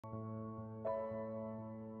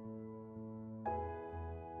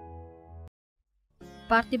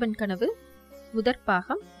பார்த்திபன் கனவு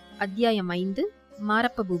முதற்பாகம் அத்தியாயம் 5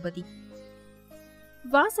 மாரப்ப பூபதி.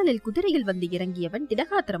 வாசலில் குதிரையில் வந்து இறங்கியவன்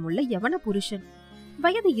திடகாத்திரமுள்ள யவன புருஷன்.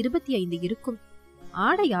 வயது 25 இருக்கும்.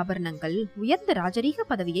 ஆடை ஆபரணங்கள் உயர்ந்த ராஜரீக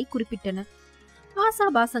பதவியை குறிப்பிட்டன.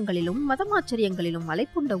 ஆசாபாசங்களிலும் மதமாச்சரியங்களிலும்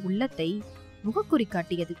மலைப்புண்ட உள்ளத்தை முகக்குறி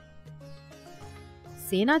காட்டியது.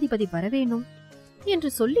 சேனாதிபதி வரவேணும்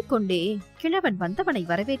என்று சொல்லிக்கொண்டே கிழவன் வந்தவனை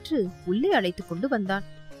வரவேற்று உள்ளே அழைத்துக் கொண்டு வந்தான்.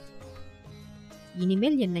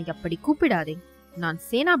 இனிமேல் என்னை அப்படி கூப்பிடாதே. நான்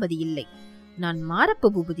சேனாபதி இல்லை, நான் மாரப்ப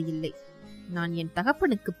பூபதி இல்லை, நான் என்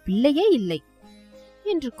தகப்பனுக்கு பிள்ளையே இல்லை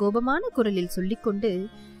என்று கோபமான குரலில் சொல்லிக்கொண்டு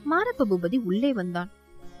மாரப்ப பூபதி உள்ளே வந்தான்.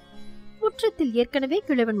 முற்றத்தில் ஏற்கனவே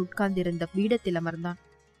கிழவன் உட்கார்ந்திருந்த பீடத்தில் அமர்ந்தான்.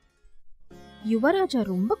 யுவராஜா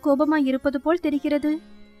ரொம்ப கோபமாய் இருப்பது போல் தெரிகிறது.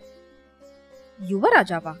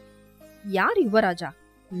 யுவராஜாவா? யார் யுவராஜா?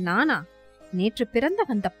 நானா? நேற்று பிறந்த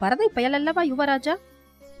அந்த பரதை பயலல்லவா யுவராஜா?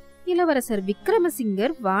 இளவரசர்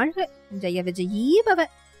விக்ரமசிங்கர் வாழ்க, ஜெய விஜயீபவ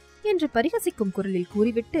என்று பரிகசிக்கும் குரலில்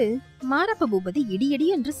கூறிவிட்டு மாரப்ப பூபதி இடியடி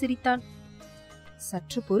என்று சிரித்தான்.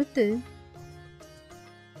 சற்று பொறுத்து,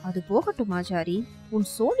 அது போகட்டும் ஆச்சாரி, உன்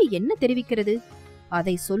சோழி என்ன தெரிவிக்கிறது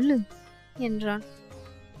அதை சொல்லு என்றான்.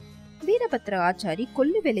 வீரபத்ர ஆச்சாரி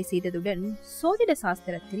கொல்லு வேலை செய்ததுடன் சோதிட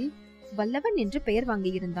சாஸ்திரத்தில் வல்லவன் என்று பெயர்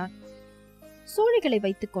வாங்கியிருந்தான். சோழிகளை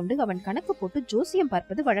வைத்துக் கொண்டு அவன் கணக்கு போட்டு ஜோசியம்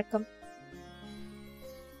பார்ப்பது வழக்கம்.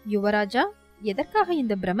 யுவராஜா, எதற்காக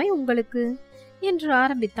இந்த பிரமை உங்களுக்கு என்று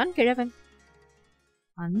ஆரம்பித்தான் கிழவன்.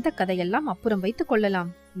 அந்த கதையெல்லாம் அப்புறம் வைத்துக் கொள்ளலாம்.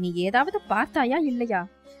 நீ ஏதாவது பார்த்தாயா இல்லையா?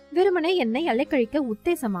 வெறுமனே என்னை அலைக்கழிக்க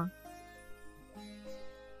உத்தேசமா?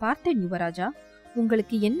 பார்த்தேன் யுவராஜா.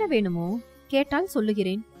 உங்களுக்கு என்ன வேணுமோ கேட்டால்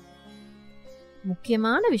சொல்லுகிறேன்.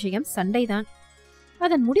 முக்கியமான விஷயம் சண்டைதான்.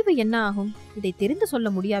 அதன் முடிவு என்ன ஆகும்? இதை தெரிந்து சொல்ல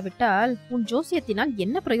முடியாவிட்டால் உன் ஜோசியத்தினால்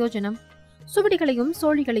என்ன பிரயோஜனம்? சுவடிகளையும்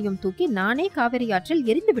சோழிகளையும் தூக்கி நானே காவிரி ஆற்றில்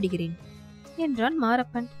எரிந்து விடுகிறேன் என்றான்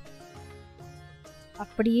மாரப்பன்.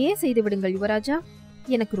 அப்படியே செய்து விடுங்கள் யுவராஜா,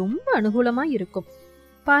 எனக்கு ரொம்ப அனுகூலமாய் இருக்கும்.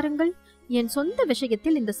 பாருங்கள், என் சொந்த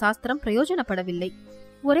விஷயத்தில் இந்த சாஸ்திரம் பிரயோஜனப்படவில்லை.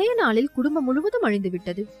 ஒரே நாளில் குடும்பம் முழுவதும் அழிந்து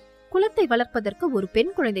விட்டது. குலத்தை வளர்ப்பதற்கு ஒரு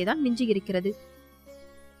பெண் குழந்தைதான் மிஞ்சியிருக்கிறது.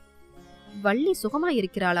 வள்ளி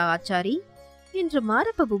சுகமாயிருக்கிறாளா ஆச்சாரி என்று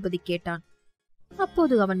மாரப்ப பூபதி கேட்டான்.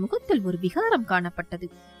 அப்போது அவன் முகத்தில் ஒரு விகாரம் காணப்பட்டது.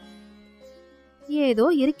 ஏதோ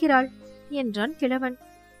இருக்கிறாள் என்றான் கிழவன்.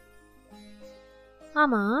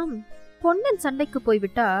 ஆமாம், பொன்னன் சண்டைக்கு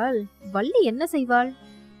போய்விட்டால் வள்ளி என்ன செய்வாள்?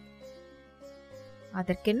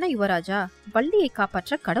 அதற்கென்ன யுவராஜா, வள்ளியை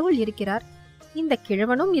காப்பாற்ற கடவுள் இருக்கிறார், இந்த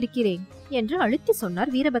கிழவனும் இருக்கிறேன் என்று அழுத்தி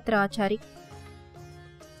சொன்னார் வீரபத்ர ஆச்சாரி.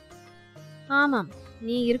 ஆமாம்,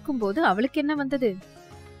 நீ இருக்கும்போது அவளுக்கு என்ன வந்தது?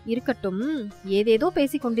 இருக்கட்டும், ஏதேதோ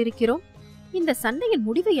பேசிக் கொண்டிருக்கிறோம். இந்த சண்டையின்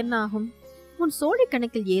முடிவு என்ன ஆகும்? உன் சோழி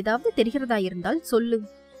கணக்கில் ஏதாவது தெரிகிறதா இருந்தால் சொல்லு,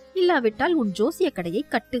 இல்லாவிட்டால் உன் ஜோசிய கடையை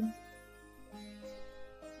கட்டு.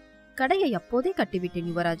 கடையை அப்போதே கட்டிவிட்டேன்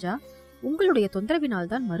யுவராஜா. உங்களுடைய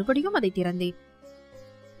தொந்தரவினால் தான் மறுபடியும் அதை திறந்தேன்.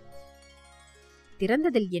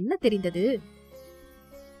 திறந்ததில் என்ன தெரிந்தது?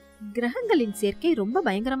 கிரகங்களின் சேர்க்கை ரொம்ப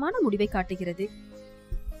பயங்கரமான முடிவை காட்டுகிறது.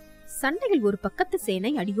 சண்டையில் ஒரு பக்கத்து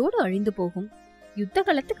சேனை அடியோடு அழிந்து போகும். யுத்த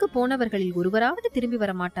களத்துக்கு போனவர்களில் ஒருவராவது திரும்பி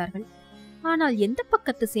வர மாட்டார்கள். ஆனால் எந்த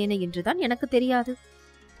பக்கத்து சேனை என்றுதான் எனக்கு தெரியாது.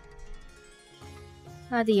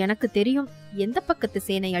 அது எனக்கு தெரியும். எந்த பக்கத்து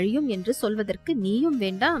சேனை அழியும் என்று சொல்வதற்கு நீயும்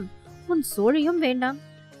வேண்டாம், உன் சோழியும் வேண்டாம்.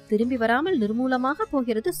 திரும்பி வராமல் நிர்மூலமாக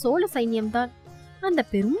போகிறது சோழ சைன்யம்தான். அந்த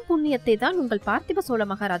பெரும் புண்ணியத்தை தான் உங்கள் பார்த்திப சோழ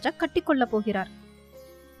மகாராஜா கட்டிக்கொள்ளப் போகிறார்.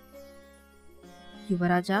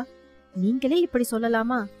 யுவராஜா, நீங்களே இப்படி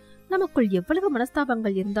சொல்லலாமா? நமக்குள் எவ்வளவு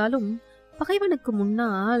மனஸ்தாபங்கள் இருந்தாலும் பகைவனுக்கு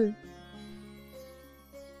முன்னால்...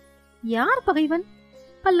 யார் பகைவன்?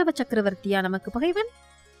 பல்லவ சக்கரவர்த்தியா நமக்கு பகைவன்?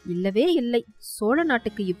 இல்லவே இல்லை. சோழ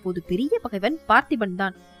நாட்டுக்கு இப்போது பெரிய பகைவன் பார்த்திபன்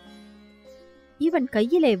தான். இவன்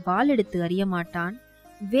கையிலே வாள் எடுத்து அறிய மாட்டான்,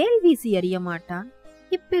 வேல் வீசி அறிய மாட்டான்.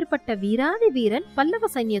 இப்பேற்பட்ட வீராதி வீரன்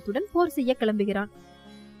பல்லவ சைன்யத்துடன் போர் செய்ய கிளம்புகிறான்.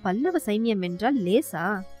 பல்லவ சைன்யம் என்றால் லேசா?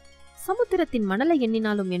 சமுத்திரத்தின் மணலை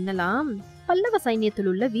எண்ணினாலும் எண்ணலாம், பல்லவ சைன்யத்தில்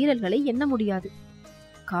உள்ள வீரர்களை எண்ண முடியாது.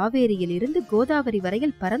 காவேரியில் இருந்து கோதாவரி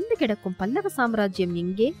வரையில் பறந்து கிடக்கும் பல்லவ சாம்ராஜ்யம்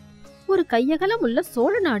எங்கே? ஒரு கையகலம் உள்ள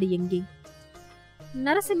சோழ நாடு எங்கே?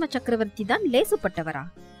 நரசிம்ம சக்கரவர்த்தி தான் லேசுப்பட்டவரா?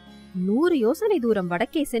 100 யோசனை தூரம்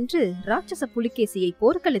வடக்கே சென்று ராட்சச புலிகேசியை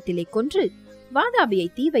போர்க்களத்திலே கொன்று வாதாபியை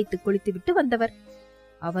தீ வைத்து கொளுத்துவிட்டு வந்தவர்.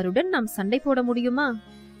 அவருடன் நாம் சண்டை போட முடியுமா?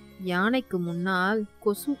 யானைக்கு முன்னால்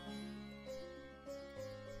கொசு.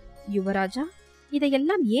 யுவராஜா,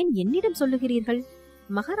 இதையெல்லாம் ஏன் என்னிடம் சொல்லுகிறீர்கள்?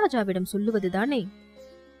 மகாராஜாவிடம் சொல்லுவதுதானே.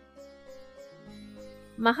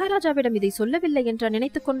 மகாராஜாவிடம் இதை சொல்லவில்லை என்றா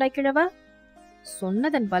நினைத்துக் கொண்டாய் கிழவா?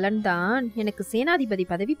 சொன்னதன் பலன்தான் எனக்கு சேனாதிபதி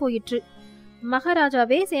பதவி போயிற்று.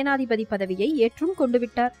 மகாராஜாவே சேனாதிபதி பதவியை ஏற்றும் கொண்டு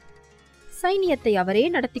விட்டார். சைனியத்தை அவரே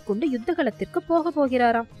நடத்தி கொண்டு யுத்தகலத்திற்கு போக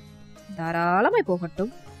போகிறாராம். தாராளமாய்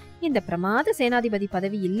போகட்டும். இந்த பிரமாத சேனாதிபதி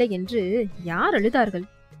பதவி இல்லை என்று யார் எழுதார்கள்?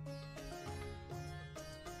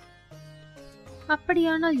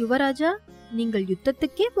 அப்படியானால் யுவராஜா, நீங்கள்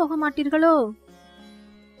யுத்தத்துக்கே போக மாட்டீர்களோ?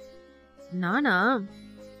 நானா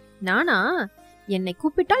நானா என்னை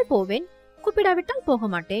கூப்பிட்டால் போவேன், கூப்பிடாவிட்டால் போக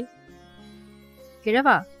மாட்டேன்.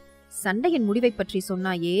 கிழவா, சண்டையின் முடிவை பற்றி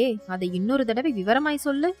சொன்னாயே, அதை இன்னொரு தடவை விவரமாய்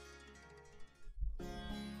சொல்லு.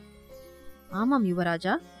 ஆமாம்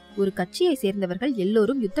யுவராஜா, ஒரு கட்சியை சேர்ந்தவர்கள்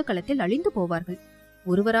எல்லோரும் யுத்த களத்தில் அழிந்து போவார்கள்.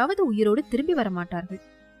 ஒருவராவது உயிரோடு திரும்பி வரமாட்டார்கள்.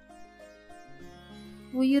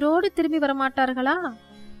 உயிரோடு திரும்பி வரமாட்டார்களா?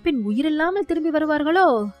 பின் உயிரில்லாமல் திரும்பி வருவார்களோ?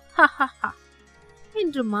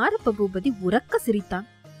 என்று மாரப்ப பூபதி உரக்க சிரித்தான்.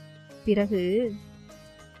 பிறகு,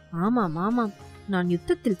 ஆமாம் ஆமாம், நான்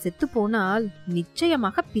யுத்தத்தில் செத்து போனால்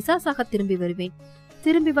நிச்சயமாக பிசாசாக திரும்பி வருவேன்.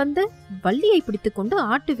 திரும்பி வந்து வள்ளியை பிடித்துக் கொண்டு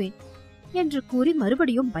ஆட்டுவேன் என்று கூறி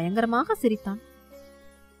மறுபடியும் பயங்கரமாக சிரித்தான்.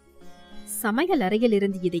 சமையல் அறையில்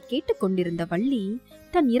இருந்து இதை கேட்டுக் கொண்டிருந்த வள்ளி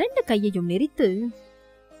தன் 2 கையையும் நெரித்து,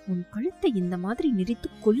 உன் கழுத்தை இந்த மாதிரி நெரித்து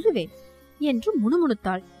கொல்லுவேன் என்று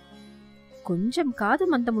முணுமுணுத்தாள். கொஞ்சம் காது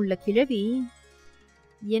மந்தமுள்ள கிழவி,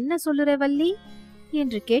 என்ன சொல்லுற வள்ளி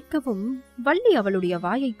என்று கேட்கவும் வள்ளி அவளுடைய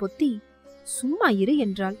வாயை பொத்தி, சும்மா இரு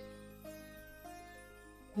என்றாள்.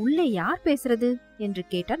 உள்ளே யார் பேசுறது என்று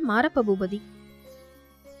கேட்டான் மாரப்ப பூபதி.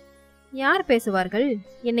 யார் பேசுவார்கள்?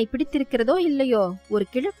 என்னை பிடித்திருக்கிறதோ இல்லையோ ஒரு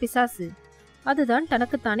கிழப்பிசாசு, அதுதான்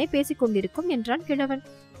தனக்குத்தானே பேசிக் கொண்டிருக்கும் என்றான் கிழவன்.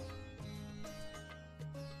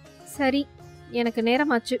 சரி, எனக்கு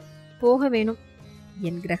நேரமாச்சு, போக வேணும்.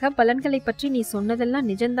 என் கிரக பலன்களை பற்றி நீ சொன்னதெல்லாம்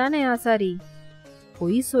நிஜம்தானே ஆசாரி?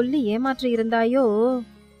 பொய் சொல்லி ஏமாற்றி இருந்தாயோ?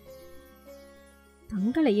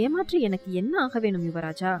 தங்களை ஏமாற்றி எனக்கு என்ன ஆக வேணும்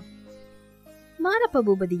யுவராஜா? மாரப்ப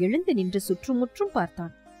பூபதி எழுந்து நின்று சுற்றுமுற்றும்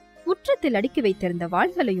பார்த்தான். முற்றத்தில் அடுக்கி வைத்திருந்த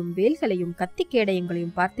வாள்களையும் வேல்களையும் கத்தி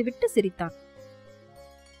கேடயங்களையும் பார்த்துவிட்டு சிரித்தான்.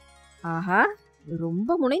 ஆஹா,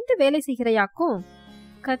 ரொம்ப முனைந்து வேலை செய்கிறையாக்கும்.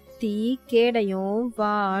 கத்தி, கேடயம்,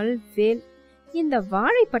 வாள், வேல், இந்த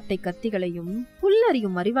வாழைப்பட்டை கத்திகளையும்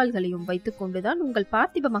புல்லறியும் அறிவாள்களையும் வைத்துக் கொண்டுதான் உங்கள்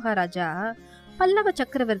பார்த்திப மகாராஜா பல்லவ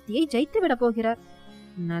சக்கரவர்த்தியை ஜெயித்துவிட போகிறார்.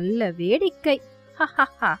 நல்ல வேடிக்கை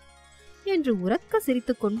என்று உரக்க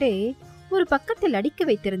சிரித்துக் கொண்டே ஒரு பக்கத்தில் அடுக்கி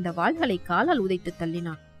வைத்திருந்த வாள்களை காலால் உதைத்து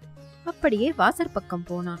தள்ளினான். அப்படியே வாசற் பக்கம்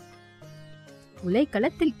போனான்.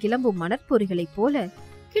 உலைக்களத்தில் கிளம்பும் மணற்பொறிகளைப் போல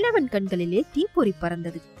கிழவன் கண்களிலே தீப்பொறி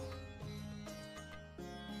பறந்தது.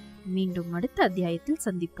 மீண்டும் அடுத்த அத்தியாயத்தில்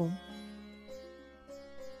சந்திப்போம்.